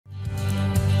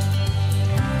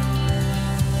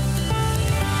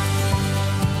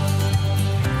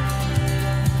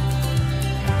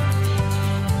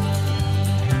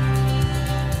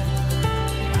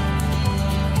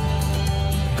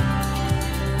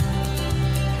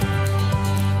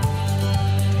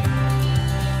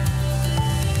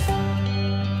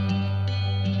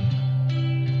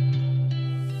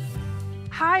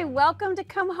welcome to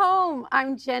Come Home.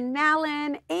 I'm Jen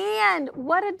Mallen, and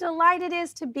what a delight it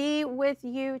is to be with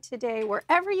you today.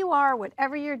 Wherever you are,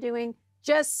 whatever you're doing,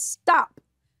 just stop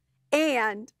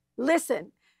and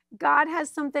listen. God has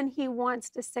something He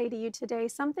wants to say to you today,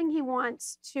 something He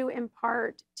wants to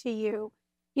impart to you.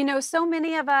 You know, so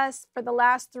many of us for the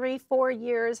last 3-4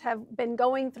 years have been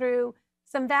going through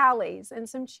some valleys and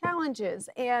some challenges,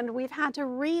 and we've had to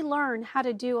relearn how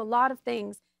to do a lot of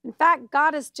things. In fact,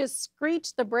 God has just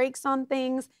screeched the brakes on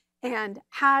things and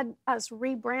had us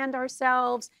rebrand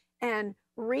ourselves and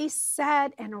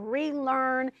reset and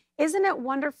relearn. Isn't it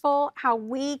wonderful how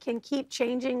we can keep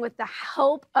changing with the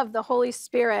help of the Holy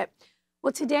Spirit?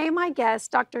 Well, today my guest,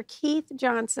 Dr. Keith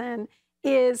Johnson,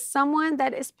 is someone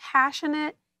that is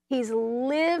passionate. He's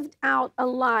lived out a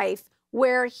life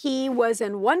where he was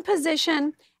in one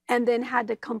position and then had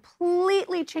to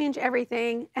completely change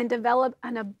everything and develop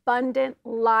an abundant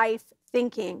life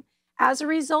thinking. As a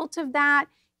result of that,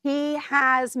 he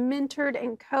has mentored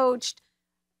and coached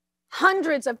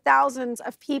hundreds of thousands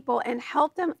of people and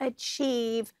helped them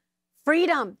achieve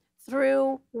freedom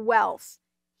through wealth.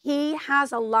 He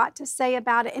has a lot to say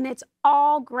about it, and it's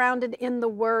all grounded in the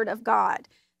Word of God.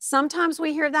 Sometimes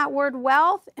we hear that word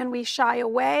wealth and we shy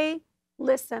away.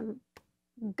 Listen,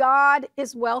 God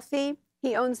is wealthy.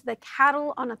 He owns the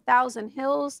cattle on 1,000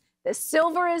 hills. The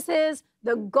silver is His,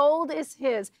 the gold is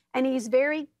His. And He's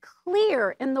very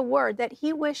clear in the Word that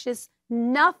He wishes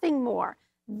nothing more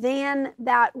than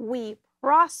that we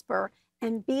prosper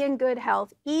and be in good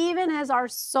health, even as our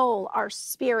soul, our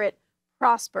spirit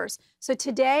prospers. So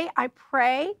today I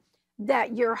pray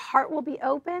that your heart will be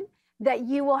open, that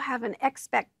you will have an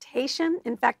expectation.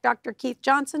 In fact, Dr. Keith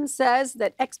Johnson says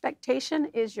that expectation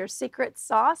is your secret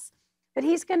sauce. But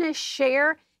he's going to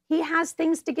share, he has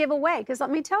things to give away. Because let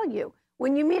me tell you,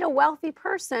 when you meet a wealthy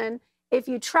person, if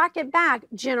you track it back,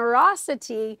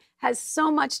 generosity has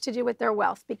so much to do with their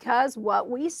wealth, because what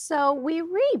we sow, we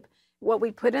reap. What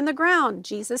we put in the ground,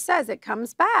 Jesus says it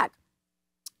comes back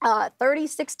 30,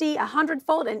 60,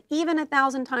 100-fold, and even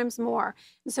 1,000 times more.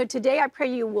 And so today I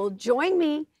pray you will join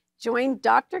me, join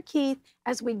Dr. Keith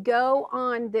as we go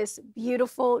on this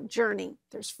beautiful journey.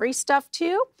 There's free stuff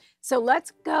too. So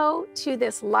let's go to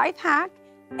this life hack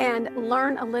and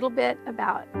learn a little bit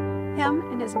about him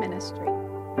and his ministry.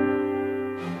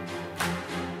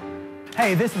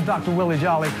 Hey, this is Dr. Willie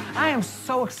Jolly. I am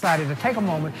so excited to take a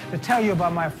moment to tell you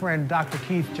about my friend, Dr.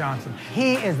 Keith Johnson.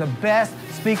 He is the best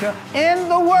speaker in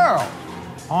the world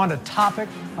on the topic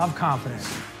of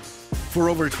confidence. For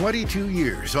over 22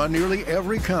 years on nearly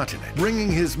every continent,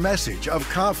 bringing his message of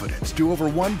confidence to over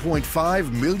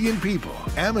 1.5 million people,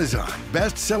 Amazon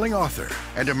best-selling author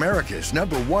and America's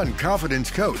 #1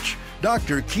 confidence coach,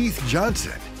 Dr. Keith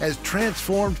Johnson has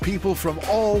transformed people from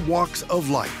all walks of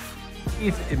life.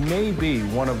 It may be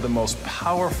one of the most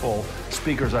powerful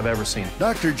speakers I've ever seen.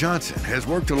 Dr. Johnson has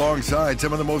worked alongside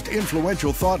some of the most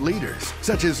influential thought leaders,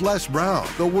 such as Les Brown,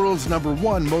 the world's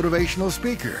 #1 motivational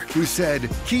speaker, who said,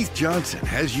 Keith Johnson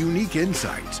has unique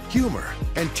insights, humor,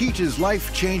 and teaches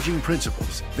life-changing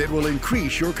principles that will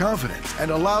increase your confidence and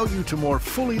allow you to more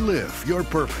fully live your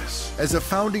purpose. As a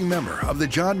founding member of the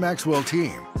John Maxwell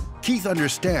team, Keith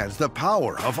understands the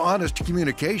power of honest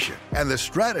communication and the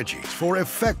strategies for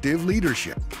effective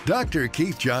leadership. Dr.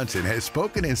 Keith Johnson has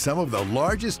spoken in some of the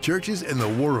largest churches in the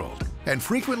world and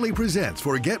frequently presents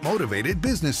for Get Motivated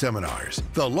business seminars,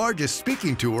 the largest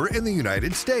speaking tour in the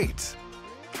United States.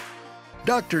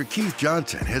 Dr. Keith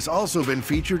Johnson has also been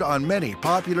featured on many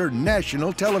popular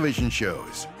national television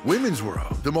shows. Women's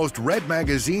World, the most read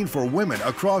magazine for women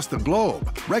across the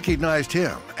globe, recognized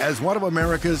him as one of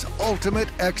America's ultimate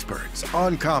experts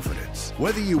on confidence.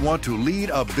 Whether you want to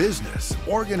lead a business,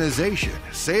 organization,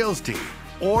 sales team,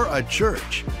 or a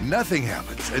church, nothing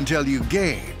happens until you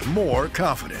gain more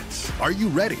confidence. Are you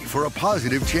ready for a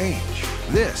positive change?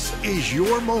 This is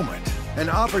your moment, an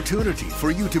opportunity for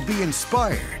you to be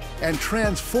inspired and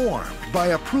transformed by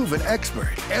a proven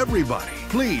expert. Everybody,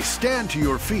 please stand to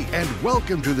your feet and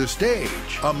welcome to the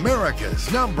stage America's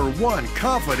 #1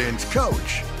 confidence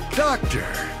coach, Dr.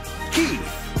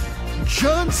 Keith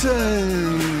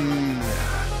Johnson.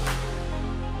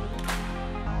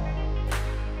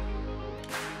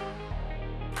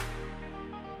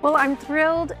 Well, I'm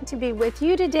thrilled to be with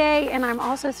you today, and I'm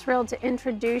also thrilled to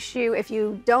introduce you, if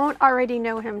you don't already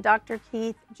know him, Dr.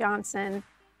 Keith Johnson.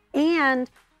 And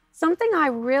something I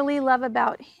really love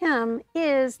about him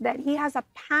is that he has a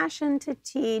passion to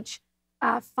teach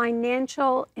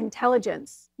financial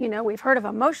intelligence. You know, we've heard of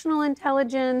emotional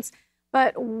intelligence,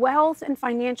 but wealth and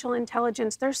financial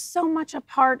intelligence, there's so much a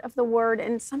part of the word,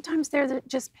 and sometimes they're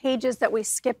just pages that we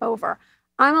skip over.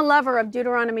 I'm a lover of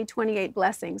Deuteronomy 28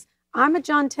 blessings. I'm a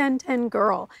John 10:10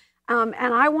 girl. And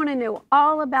I want to know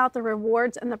all about the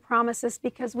rewards and the promises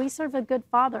because we serve a good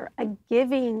Father, a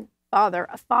giving Father,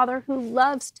 a Father who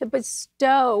loves to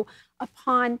bestow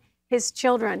upon his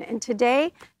children. And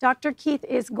today, Dr. Keith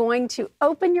is going to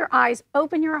open your eyes,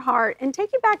 open your heart, and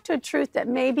take you back to a truth that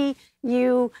maybe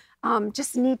you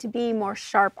just need to be more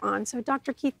sharp on. So,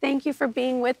 Dr. Keith, thank you for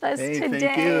being with us today.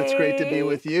 Thank you. It's great to be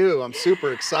with you. I'm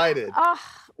super excited. Oh,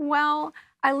 well,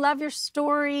 I love your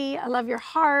story. I love your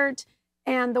heart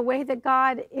and the way that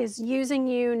God is using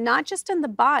you, not just in the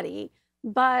body,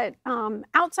 but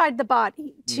outside the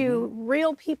body to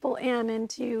reel people in and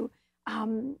to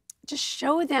just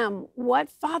show them what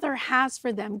Father has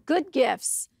for them, good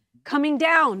gifts coming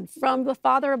down from the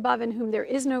Father above in whom there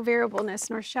is no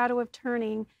variableness nor shadow of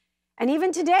turning. And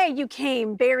even today you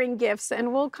came bearing gifts,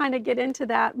 and we'll kind of get into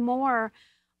that more.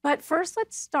 But first,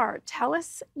 let's start. Tell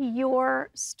us your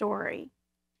story.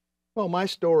 Well, my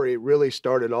story really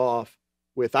started off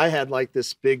with I had like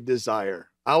this big desire.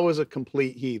 I was a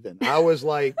complete heathen. I was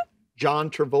like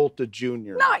John Travolta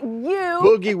Jr. Not you.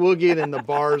 Boogie woogieing in the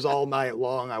bars all night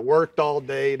long. I worked all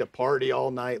day to party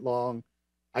all night long.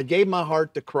 I gave my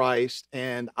heart to Christ,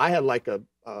 and I had like a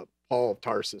Paul of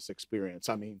Tarsus experience.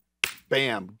 I mean,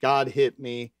 bam, God hit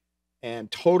me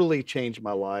and totally changed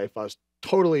my life. I was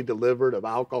totally delivered of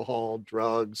alcohol,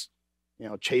 drugs,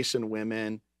 chasing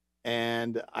women.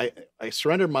 And I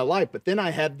surrendered my life. But then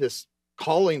I had this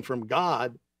calling from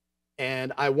God,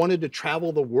 and I wanted to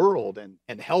travel the world and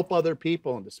help other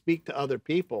people and to speak to other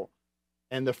people.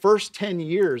 And the first 10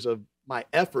 years of my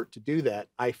effort to do that,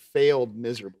 I failed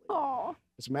miserably. Aww.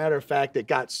 As a matter of fact, it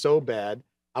got so bad,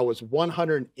 I was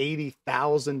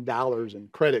 $180,000 in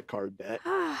credit card debt.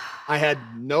 I had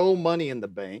no money in the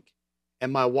bank.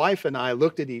 And my wife and I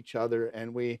looked at each other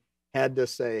and we had to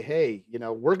say, hey,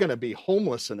 we're going to be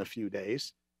homeless in a few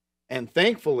days. And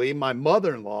thankfully, my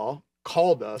mother-in-law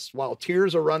called us while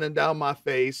tears are running down my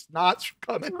face, knots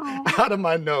coming out of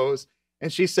my nose.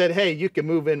 And she said, hey, you can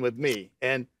move in with me.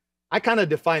 And I kind of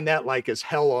define that like as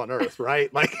hell on earth,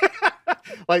 right?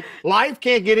 Like life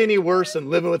can't get any worse than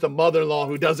living with a mother-in-law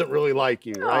who doesn't really like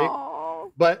you, right?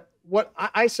 Aww. But what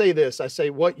I say this, I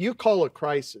say what you call a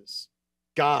crisis,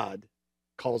 God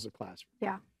calls a classroom.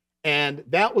 Yeah. And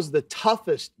that was the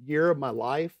toughest year of my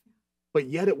life, but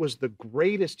yet it was the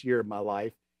greatest year of my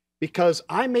life because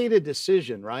I made a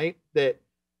decision, right, that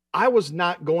I was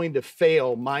not going to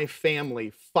fail my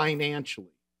family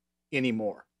financially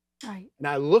anymore. Right. And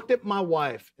I looked at my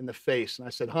wife in the face and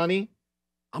I said, honey,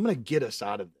 I'm going to get us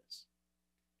out of this.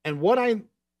 And what I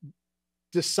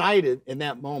decided in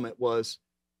that moment was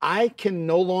I can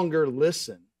no longer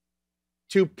listen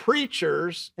to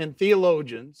preachers and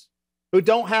theologians who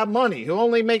don't have money, who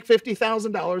only make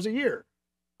 $50,000 a year.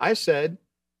 I said,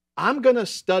 I'm going to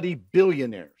study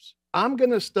billionaires. I'm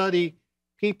going to study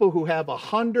people who have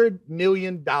 $100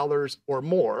 million or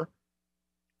more.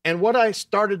 And what I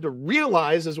started to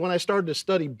realize is when I started to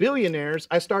study billionaires,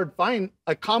 I started finding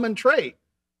a common trait.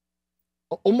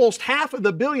 Almost half of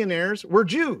the billionaires were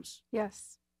Jews.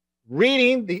 Yes.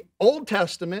 Reading the Old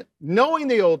Testament, knowing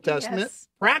the Old Testament, Yes.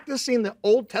 practicing the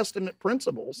Old Testament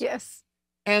principles. Yes.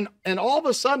 And all of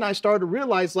a sudden I started to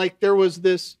realize like there was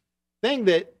this thing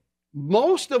that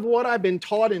most of what I've been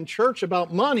taught in church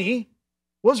about money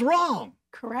was wrong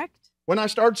Correct. when I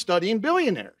started studying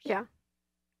billionaires. Yeah.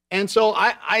 And so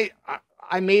I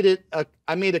made a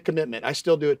commitment. I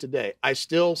still do it today. I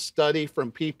still study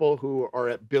from people who are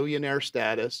at billionaire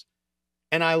status.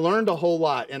 And I learned a whole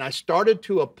lot. And I started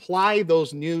to apply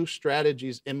those new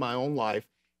strategies in my own life,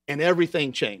 and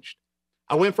everything changed.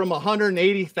 I went from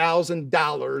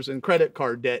 $180,000 in credit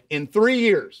card debt in 3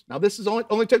 years. Now, this is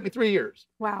only took me 3 years.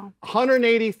 Wow.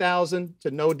 $180,000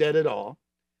 to no debt at all.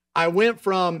 I went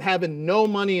from having no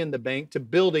money in the bank to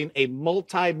building a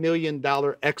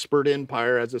multi-million-dollar expert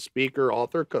empire as a speaker,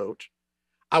 author, coach.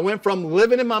 I went from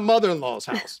living in my mother-in-law's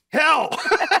house, hell,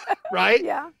 right?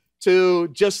 Yeah. To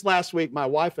just last week, my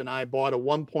wife and I bought a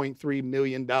 $1.3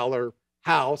 million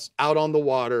house out on the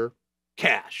water,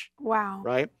 cash, Wow.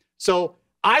 right? So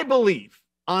I believe,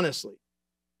 honestly,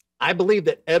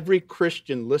 that every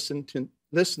Christian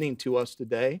listening to us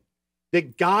today,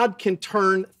 that God can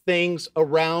turn things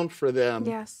around for them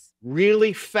Yes.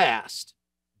 really fast,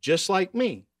 just like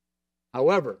me.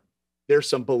 However, there's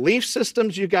some belief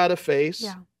systems you got to face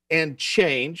and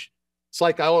change. It's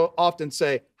like I often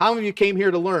say, how many of you came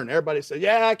here to learn? Everybody said,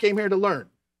 yeah, I came here to learn.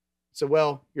 I said,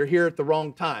 well, you're here at the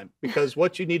wrong time because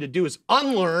what you need to do is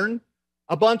unlearn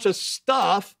a bunch of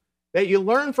stuff that you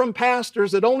learn from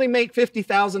pastors that only make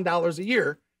 $50,000 a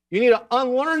year. You need to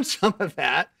unlearn some of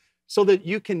that so that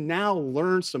you can now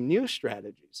learn some new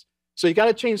strategies. So you got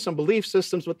to change some belief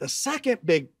systems. But the second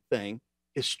big thing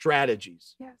is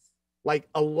strategies. Yes. Like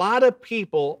a lot of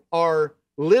people are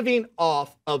living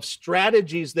off of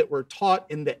strategies that were taught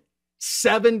in the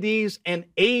 70s and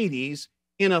 80s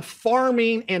in a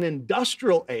farming and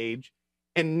industrial age.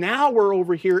 And now we're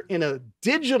over here in a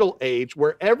digital age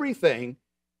where everything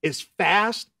is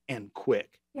fast and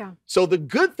quick. Yeah. So the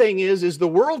good thing is the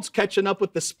world's catching up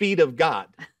with the speed of God.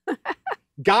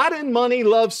 God and money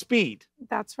love speed.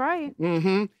 That's right.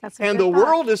 Mm-hmm. That's a and good the thought.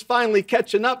 world is finally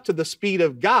catching up to the speed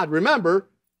of God. Remember,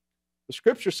 the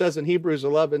scripture says in Hebrews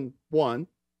 11:1,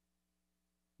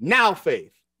 now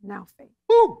faith. Now faith.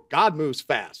 Woo, God moves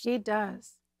fast. He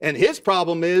does. And his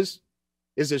problem is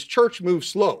his church moves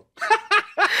slow.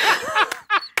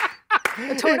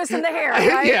 The tortoise and the hare,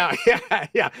 right?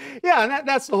 Yeah. And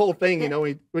that's the whole thing, you know,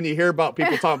 when you hear about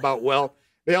people talking about wealth,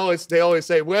 they always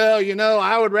say, well, you know,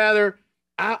 I would rather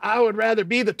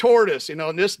be the tortoise, you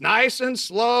know, just nice and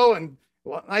slow and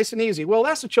nice and easy. Well,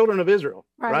 that's the children of Israel,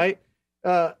 right?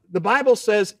 The Bible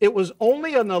says it was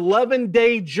only an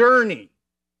 11-day journey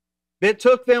that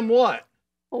took them what?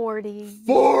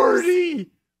 40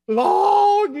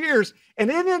 long years. And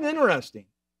isn't it interesting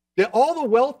that all the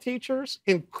wealth teachers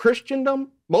in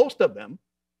Christendom, most of them,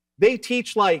 they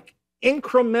teach like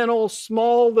incremental,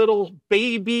 small little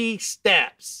baby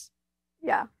steps.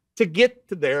 Yeah. To get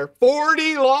to there,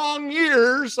 40 long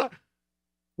years.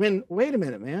 When, wait a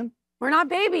minute, man. We're not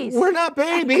babies. We're not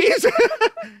babies.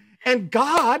 And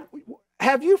God,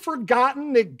 have you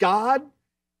forgotten that God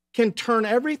can turn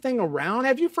everything around?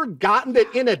 Have you forgotten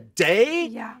that in a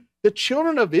day, the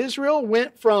children of Israel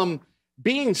went from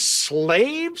being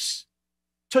slaves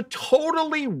to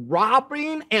totally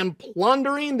robbing and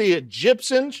plundering the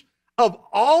Egyptians of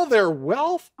all their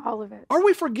wealth? All of it. Are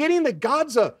we forgetting that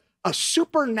God's a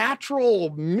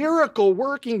supernatural,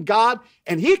 miracle-working God,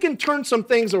 and he can turn some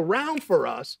things around for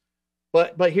us?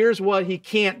 But here's what he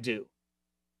can't do.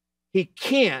 He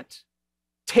can't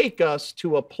take us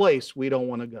to a place we don't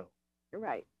want to go. You're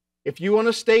right. If you want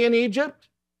to stay in Egypt,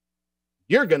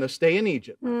 you're going to stay in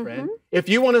Egypt, my friend. If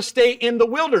you want to stay in the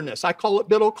wilderness, I call it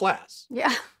middle class.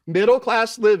 Yeah. Middle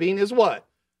class living is what?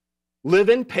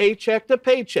 Living paycheck to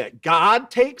paycheck. God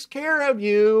takes care of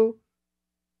you,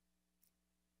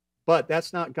 but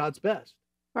that's not God's best.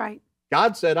 Right.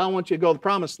 God said, I want you to go to the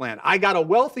promised land. I got a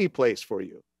wealthy place for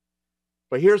you.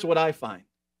 But here's what I find.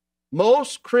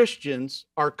 Most Christians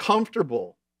are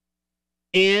comfortable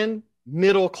in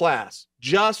middle class,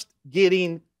 just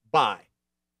getting by.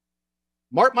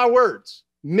 Mark my words,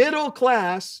 middle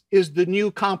class is the new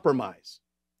compromise.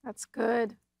 That's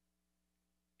good.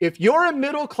 If you're a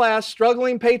middle class,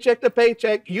 struggling paycheck to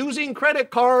paycheck, using credit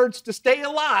cards to stay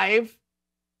alive,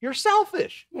 you're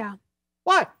selfish. Yeah.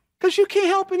 Why? Because you can't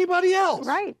help anybody else.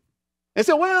 Right. And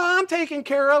so, well, I'm taken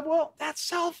care of. Well, that's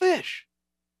selfish.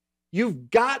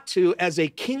 You've got to, as a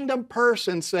kingdom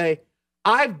person, say,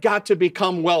 I've got to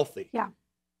become wealthy. Yeah.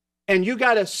 And you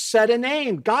got to set a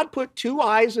name. God put two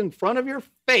eyes in front of your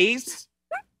face.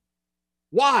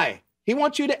 Why? He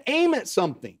wants you to aim at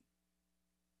something.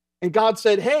 And God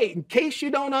said, hey, in case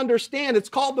you don't understand, it's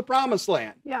called the promised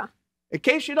land. Yeah. In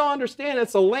case you don't understand,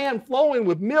 it's a land flowing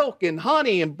with milk and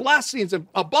honey and blessings and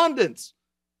abundance.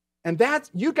 And that's,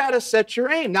 you got to set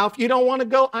your aim. Now, if you don't want to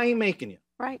go, I ain't making you.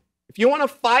 Right. If you want to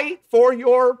fight for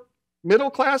your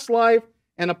middle-class life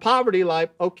and a poverty life,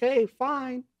 okay,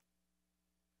 fine.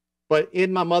 But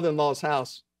in my mother-in-law's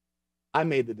house, I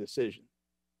made the decision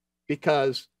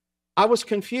because I was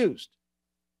confused.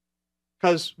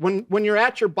 Because when you're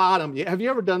at your bottom, have you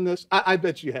ever done this? I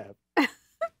bet you have.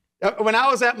 When I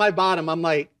was at my bottom, I'm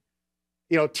like,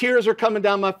 you know, tears are coming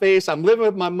down my face. I'm living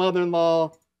with my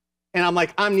mother-in-law. And I'm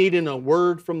like, I'm needing a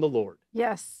word from the Lord.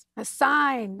 Yes, a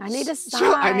sign. I need a sign.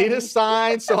 So I need a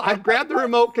sign. So I grabbed the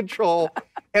remote control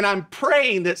and I'm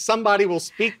praying that somebody will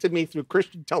speak to me through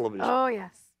Christian television. Oh,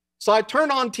 yes. So I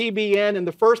turn on TBN and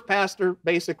the first pastor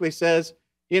basically says,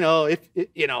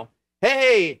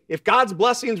 hey, if God's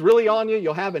blessing's really on you,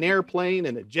 you'll have an airplane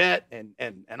and a jet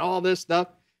and all this stuff.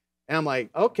 And I'm like,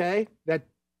 okay,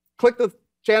 click the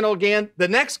channel again. The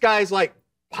next guy's like,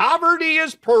 poverty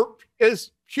is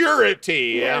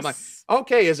purity. Yes. And I'm like,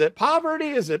 okay, is it poverty?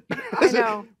 Is it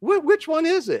which one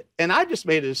is it? And I just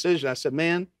made a decision. I said,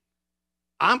 man,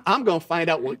 I'm going to find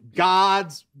out what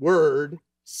God's word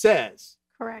says.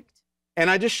 Correct. And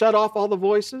I just shut off all the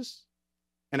voices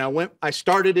and I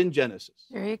started in Genesis.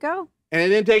 There you go. And it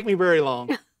didn't take me very long.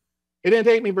 It didn't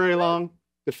take me very long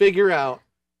to figure out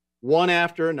one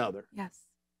after another. Yes.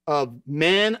 Of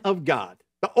men of God.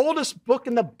 The oldest book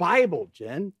in the Bible,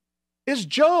 Jen, is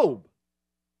Job.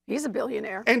 He's a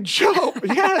billionaire. And Job,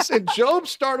 yes, and Job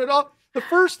started off, the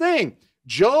first thing,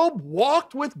 Job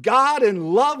walked with God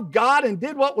and loved God and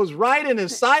did what was right in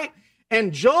his sight.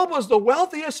 And Job was the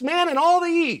wealthiest man in all the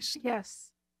East.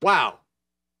 Yes. Wow.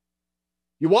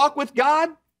 You walk with God,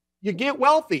 you get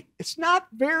wealthy. It's not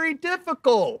very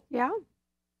difficult. Yeah.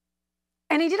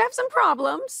 And he did have some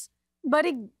problems, but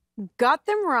he got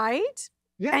them right.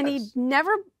 Yes. And he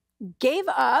never gave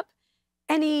up.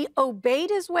 And he obeyed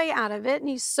his way out of it. And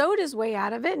he sowed his way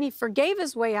out of it. And he forgave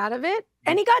his way out of it.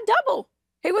 And he got double.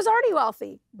 He was already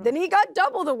wealthy. Right. Then he got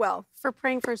double the wealth for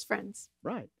praying for his friends.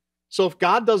 Right. So if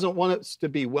God doesn't want us to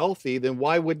be wealthy, then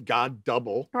why would God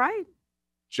double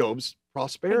Job's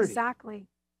prosperity? Exactly.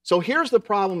 So here's the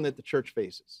problem that the church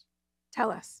faces.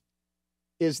 Tell us.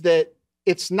 Is that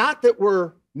it's not that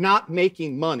we're not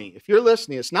making money. If you're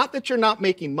listening, it's not that you're not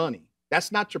making money.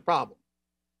 That's not your problem.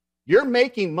 You're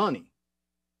making money.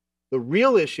 The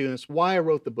real issue, and it's why I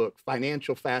wrote the book,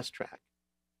 Financial Fast Track.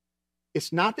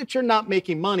 It's not that you're not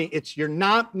making money, it's you're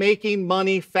not making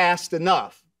money fast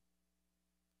enough.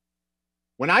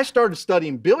 When I started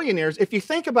studying billionaires, if you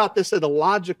think about this at a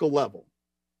logical level,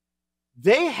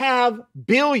 they have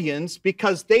billions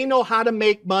because they know how to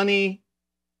make money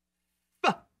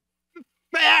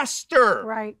faster.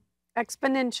 Right.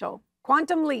 Exponential.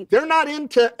 Quantum leap. They're not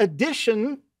into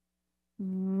addition.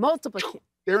 Multiplication.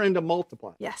 They're into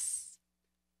multiply. Yes.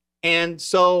 And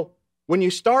so when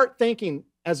you start thinking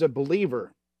as a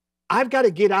believer, I've got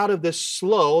to get out of this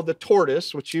slow, the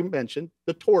tortoise, which you mentioned,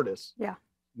 the tortoise. Yeah.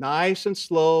 Nice and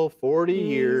slow, 40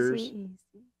 years, easy.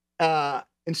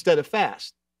 Instead of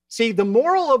fast. See, the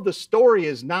moral of the story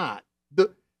is not,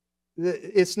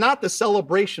 it's not the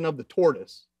celebration of the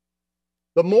tortoise.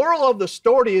 The moral of the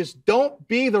story is don't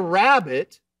be the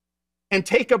rabbit and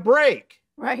take a break.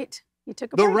 Right. He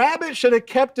took a The break. rabbit should have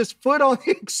kept his foot on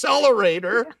the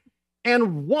accelerator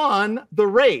and won the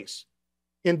race.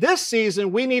 In this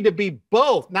season, we need to be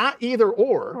both, not either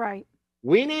or. Right.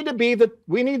 We need to be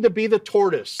the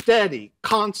tortoise, steady,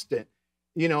 constant,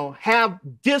 have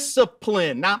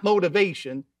discipline, not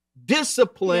motivation,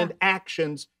 disciplined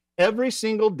actions every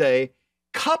single day,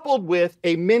 coupled with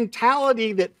a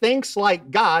mentality that thinks like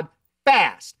God,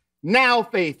 fast. Now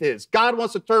faith is. God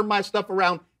wants to turn my stuff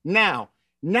around now.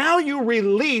 Now you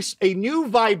release a new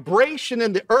vibration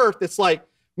in the earth. It's like,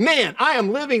 man, I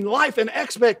am living life in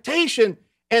expectation.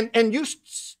 And you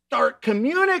start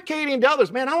communicating to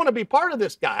others, man, I want to be part of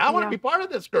this guy. I want to be part of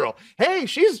this girl. Hey,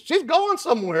 she's going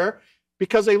somewhere,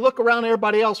 because they look around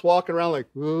everybody else walking around like,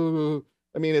 ooh.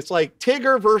 I mean, it's like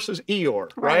Tigger versus Eeyore,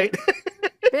 right?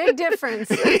 Big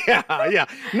difference. Yeah.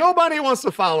 Nobody wants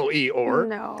to follow Eeyore.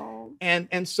 No.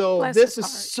 And so Bless this his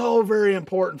is heart. so very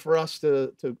important for us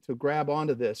to grab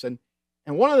onto this. And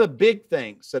one of the big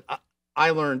things that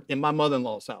I learned in my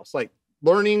mother-in-law's house, like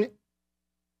learning,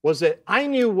 was that I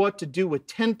knew what to do with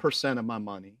 10% of my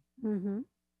money,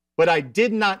 but I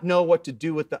did not know what to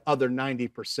do with the other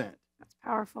 90%. That's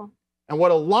powerful. And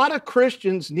what a lot of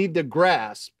Christians need to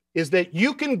grasp is that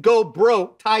you can go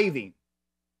broke tithing.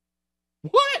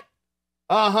 What?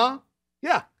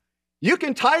 Yeah. You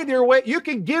can tithe your way, you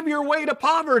can give your way to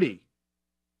poverty.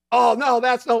 Oh, no,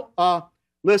 that's no,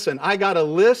 listen, I got a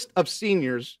list of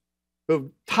seniors who've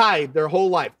tithed their whole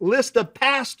life, list of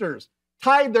pastors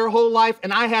tithed their whole life,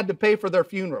 and I had to pay for their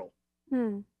funeral,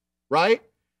 right?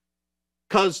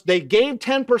 Because they gave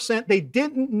 10%, they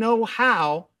didn't know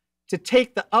how to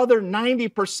take the other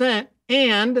 90%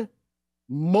 and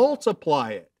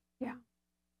multiply it. Yeah.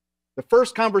 The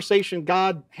first conversation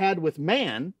God had with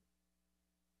man,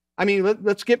 I mean,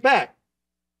 let's get back.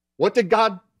 What did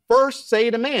God first say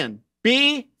to man?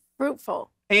 Be fruitful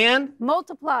and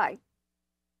multiply.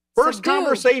 First Subdue,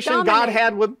 conversation dominate. God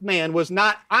had with man was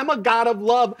not, I'm a God of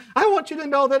love. I want you to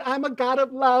know that I'm a God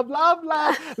of love. Love,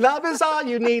 love. Love is all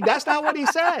you need. That's not what he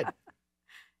said.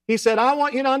 He said, I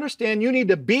want you to understand you need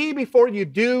to be before you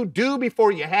do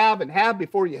before you have, and have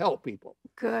before you help people.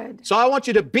 Good. So I want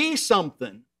you to be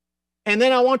something, and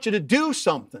then I want you to do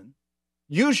something.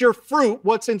 Use your fruit,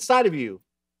 what's inside of you,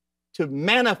 to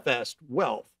manifest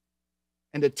wealth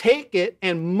and to take it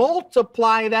and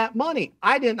multiply that money.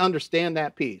 I didn't understand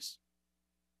that piece.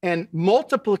 And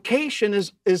multiplication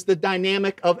is the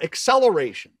dynamic of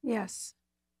acceleration. Yes.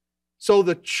 So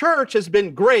the church has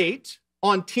been great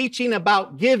on teaching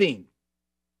about giving.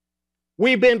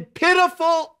 We've been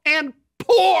pitiful and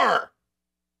poor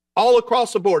all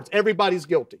across the boards. Everybody's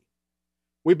guilty.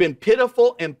 We've been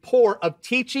pitiful and poor of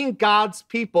teaching God's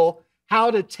people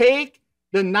how to take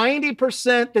the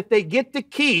 90% that they get to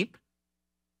keep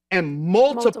and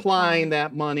multiplying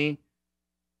that money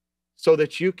so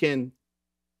that you can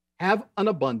have an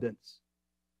abundance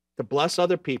to bless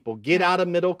other people, get out of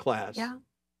middle class,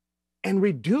 and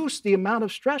reduce the amount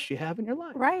of stress you have in your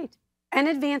life. Right. And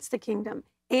advance the kingdom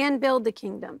and build the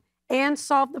kingdom and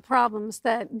solve the problems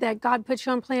that God put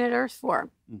you on planet Earth for.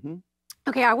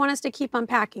 Okay, I want us to keep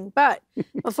unpacking, but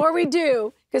before we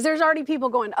do, because there's already people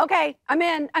going, okay, I'm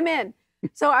in.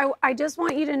 So I just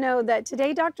want you to know that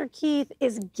today Dr. Keith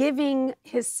is giving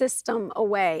his system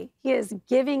away. He is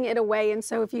giving it away. And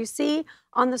so if you see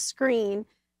on the screen,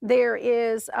 there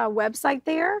is a website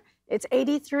there. It's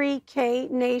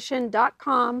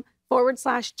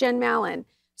 83knation.com/Jen Mallen.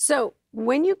 So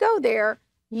when you go there,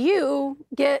 you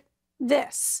get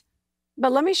this.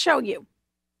 But let me show you,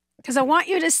 because I want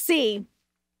you to see,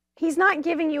 he's not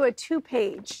giving you a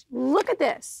 2-page. Look at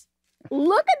this.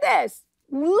 Look at this.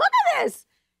 Look at this.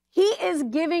 He is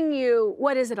giving you,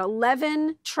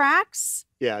 11 tracks?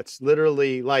 Yeah, it's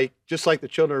literally just like the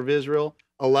children of Israel,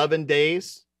 11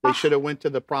 days. They should have went to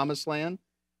the promised land.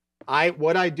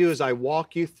 What I do is I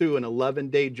walk you through an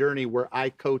 11-day journey where I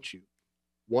coach you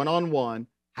one-on-one,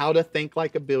 how to think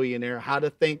like a billionaire, how to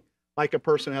think like a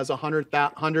person who has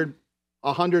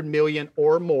 100 million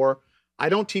or more. I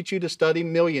don't teach you to study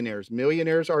millionaires.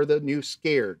 Millionaires are the new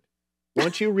scared.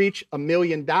 Once you reach $1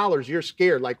 million, you're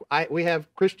scared. We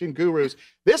have Christian gurus.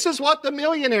 This is what the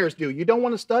millionaires do. You don't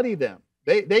want to study them.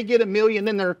 They get $1 million,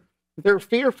 then they're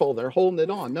fearful. They're holding it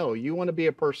on. No, you want to be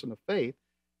a person of faith.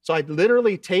 So I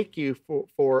literally take you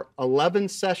for 11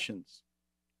 sessions,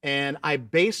 and I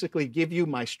basically give you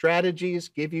my strategies,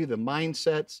 give you the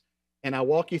mindsets, and I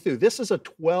walk you through. This is a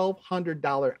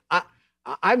 $1,200.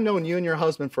 I've known you and your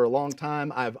husband for a long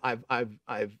time. I've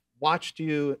watched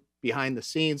you behind the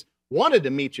scenes. Wanted to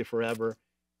meet you forever.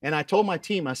 And I told my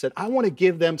team, I said, I want to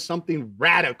give them something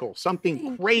radical,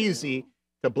 something crazy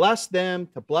to bless them,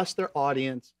 to bless their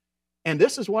audience. And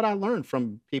this is what I learned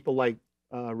from people like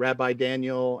Rabbi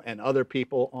Daniel and other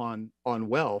people on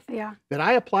wealth that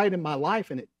I applied in my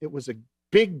life. And it was a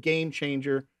big game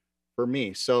changer for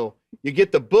me. So you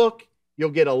get the book,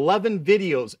 you'll get 11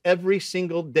 videos every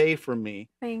single day from me.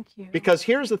 Thank you. Because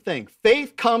here's the thing,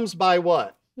 faith comes by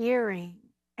what? Hearing.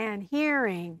 And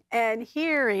hearing and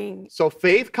hearing. So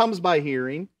faith comes by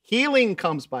hearing, healing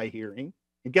comes by hearing,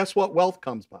 and guess what wealth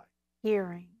comes by?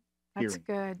 Hearing. That's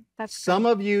good. Some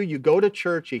of you go to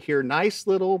church, you hear nice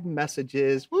little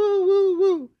messages, woo, woo,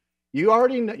 woo. You're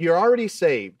already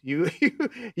saved. You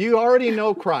already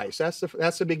know Christ.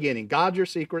 That's the beginning. God's your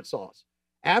secret sauce.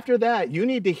 After that, you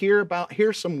need to hear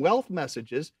some wealth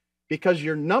messages, because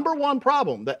your number one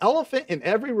problem, the elephant in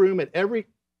every room, in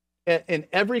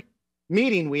every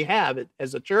meeting we have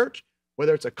as a church,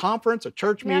 whether it's a conference, a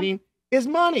church meeting, is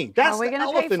money. That's the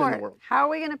elephant in the world. How are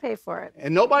we going to pay for it?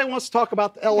 And nobody wants to talk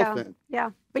about the elephant. Yeah,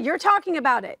 but you're talking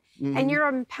about it, and you're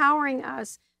empowering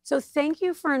us. So thank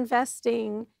you for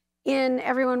investing in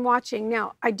everyone watching.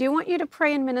 Now, I do want you to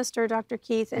pray and minister, Dr.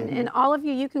 Keith, and all of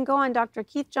you, you can go on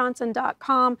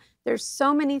drkeithjohnson.com. There's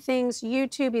so many things,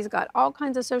 YouTube, he's got all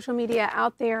kinds of social media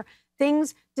out there,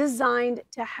 things designed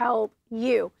to help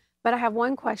you. But I have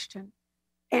one question,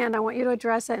 and I want you to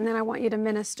address it, and then I want you to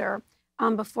minister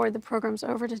before the program's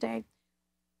over today.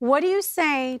 What do you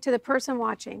say to the person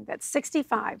watching that's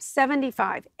 65,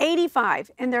 75,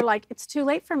 85, and they're like, it's too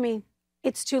late for me.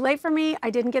 It's too late for me. I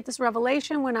didn't get this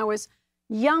revelation when I was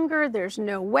younger. There's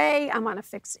no way. I'm on a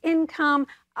fixed income.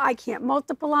 I can't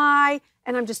multiply,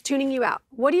 and I'm just tuning you out.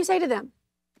 What do you say to them?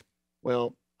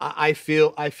 Well, I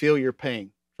feel your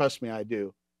pain. Trust me, I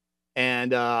do.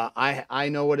 And I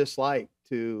know what it's like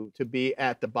to be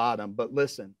at the bottom. But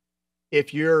listen,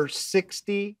 if you're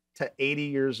 60 to 80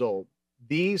 years old,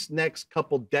 these next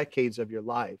couple decades of your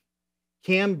life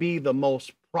can be the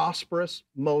most prosperous,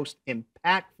 most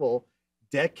impactful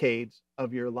decades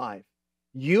of your life.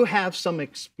 You have some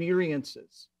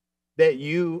experiences that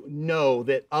you know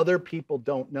that other people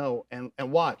don't know. And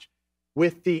watch,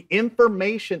 with the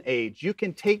information age, you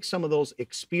can take some of those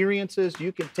experiences,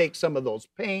 you can take some of those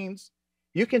pains,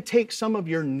 you can take some of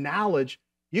your knowledge,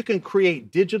 you can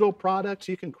create digital products,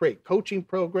 you can create coaching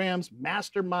programs,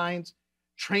 masterminds,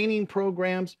 training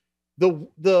programs.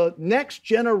 The next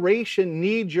generation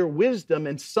needs your wisdom,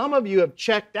 and some of you have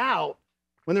checked out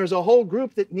when there's a whole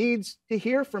group that needs to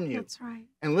hear from you. That's right.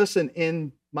 And listen,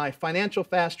 in my Financial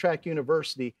Fast Track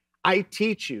University, I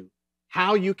teach you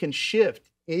how you can shift,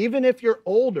 even if you're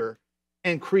older,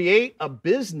 and create a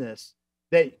business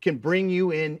that can bring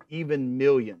you in even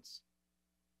millions.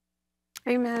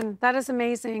 Amen. That is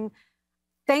amazing.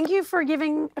 Thank you for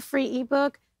giving a free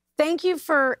ebook. Thank you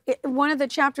for one of the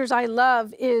chapters I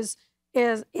love is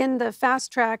in the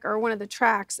fast track, or one of the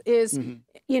tracks is,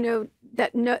 you know,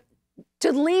 that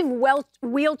to leave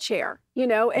wheelchair, you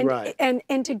know, and, Right.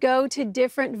 and to go to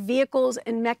different vehicles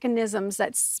and mechanisms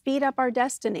that speed up our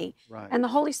destiny. Right. And the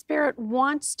Holy Spirit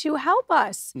wants to help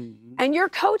us, and you're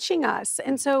coaching us.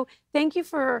 And so thank you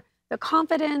for the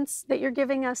confidence that you're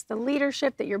giving us, the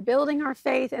leadership that you're building our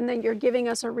faith, and then you're giving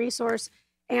us a resource.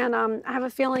 And I have a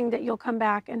feeling that you'll come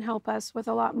back and help us with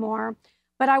a lot more.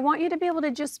 But I want you to be able to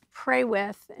just pray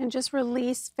with and just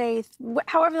release faith,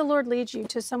 however the Lord leads you,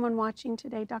 to someone watching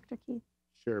today, Dr. Keith.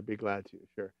 Sure, be glad to.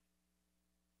 Sure.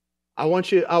 I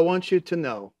want you to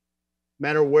know, no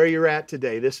matter where you're at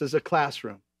today, this is a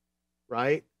classroom,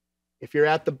 right? If you're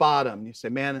at the bottom, you say,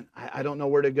 man, I don't know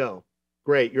where to go.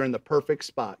 Great, you're in the perfect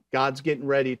spot. God's getting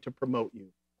ready to promote you,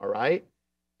 all right?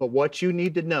 But what you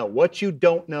need to know, what you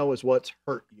don't know is what's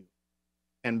hurt you.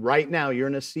 And right now, you're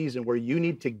in a season where you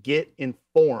need to get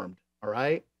informed, all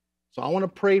right? So I want to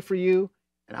pray for you,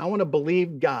 and I want to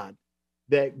believe God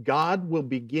that God will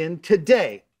begin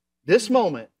today, this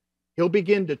moment, He'll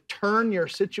begin to turn your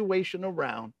situation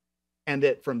around, and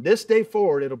that from this day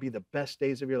forward, it'll be the best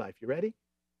days of your life. You ready?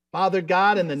 Father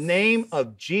God, in the name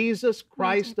of Jesus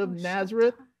Christ of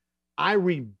Nazareth, I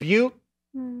rebuke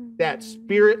that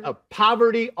spirit of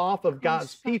poverty off of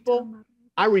God's people.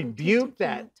 I rebuke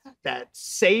that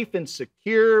safe and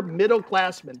secure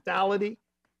middle-class mentality.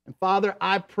 And Father,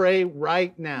 I pray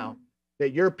right now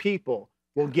that your people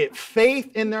will get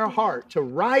faith in their heart to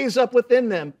rise up within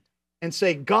them and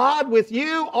say, God, with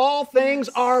you, all things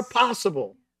are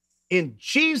possible. In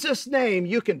Jesus' name,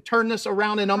 you can turn this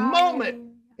around in a moment,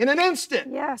 in an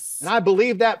instant. Yes. And I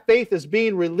believe that faith is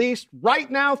being released right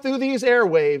now through these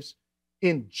airwaves.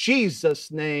 In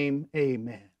Jesus' name,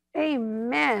 amen.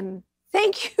 Amen.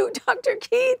 Thank you, Dr.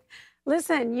 Keith.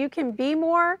 Listen, you can be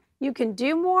more, you can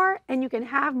do more, and you can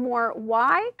have more.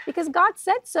 Why? Because God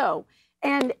said so.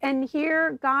 And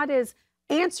here God has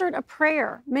answered a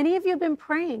prayer. Many of you have been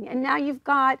praying, and now you've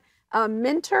got a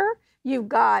mentor, you've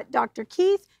got Dr.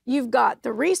 Keith, you've got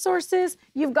the resources,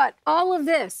 you've got all of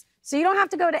this. So you don't have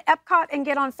to go to Epcot and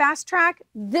get on fast track.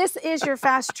 This is your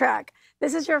fast track.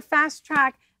 This is your fast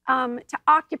track to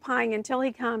occupying until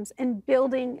he comes and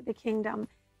building the kingdom.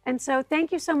 And so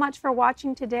thank you so much for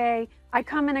watching today. I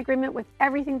come in agreement with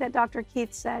everything that Dr.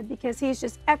 Keith said, because he's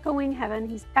just echoing heaven.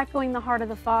 He's echoing the heart of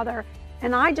the Father.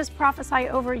 And I just prophesy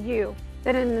over you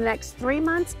that in the next 3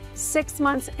 months, 6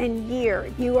 months, and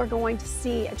year, you are going to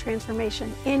see a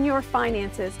transformation in your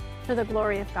finances for the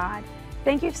glory of God.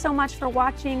 Thank you so much for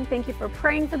watching. Thank you for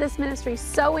praying for this ministry,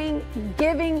 sowing,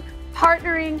 giving,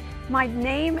 partnering. My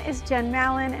name is Jen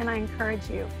Mallen, and I encourage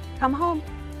you, come home,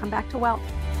 come back to wealth.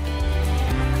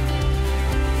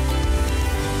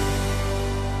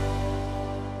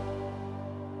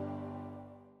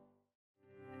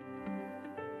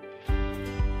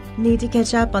 Need to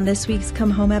catch up on this week's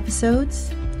Come Home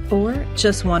episodes? Or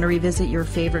just want to revisit your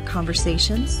favorite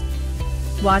conversations?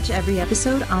 Watch every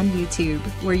episode on YouTube,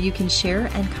 where you can share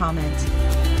and comment.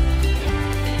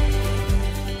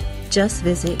 Just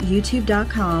visit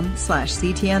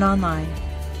youtube.com/ctnonline.